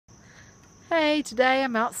Hey, today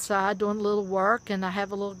I'm outside doing a little work and I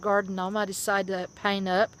have a little garden gnome I decided to paint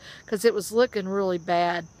up because it was looking really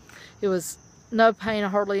bad. It was no paint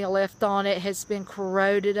hardly left on it. It has been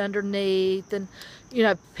corroded underneath and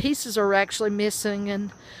pieces are actually missing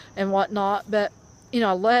and whatnot, but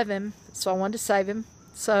I love him, so I wanted to save him.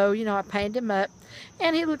 So I painted him up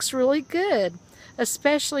and he looks really good,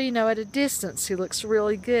 especially at a distance. He looks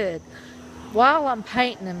really good. While I'm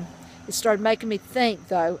painting him, it started making me think,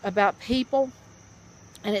 though, about people.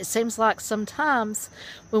 And it seems like sometimes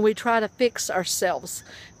when we try to fix ourselves,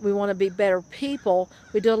 we want to be better people,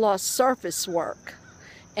 we do a lot of surface work.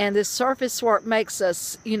 And this surface work makes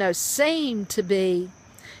us, seem to be,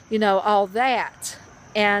 all that.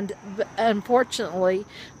 And unfortunately,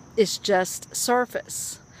 it's just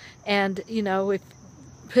surface. And, if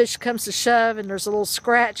push comes to shove and there's a little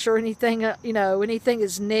scratch or anything, anything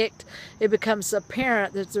is nicked, it becomes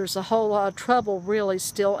apparent that there's a whole lot of trouble really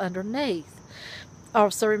still underneath.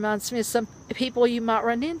 Also reminds me of some people you might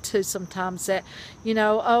run into sometimes that,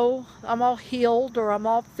 oh, I'm all healed or I'm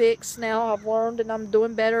all fixed now, I've learned and I'm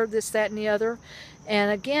doing better, this, that, and the other.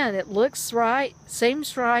 And again, it looks right,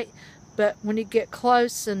 seems right, but when you get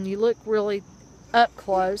close and you look really up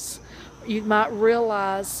close, you might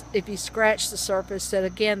realize if you scratch the surface that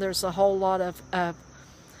again there's a whole lot of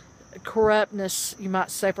corruptness, you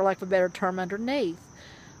might say, for lack of a better term, underneath.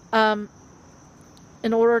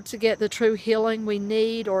 In order to get the true healing we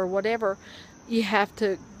need or whatever, you have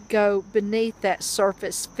to go beneath that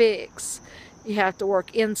surface fix. You have to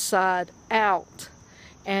work inside out.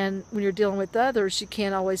 And when you're dealing with others, you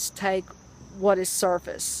can't always take what is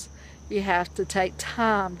surface. You have to take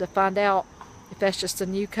time to find out if that's just a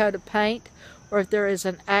new coat of paint or if there is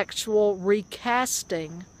an actual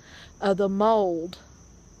recasting of the mold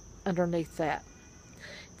underneath that.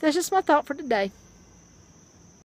 That's just my thought for today.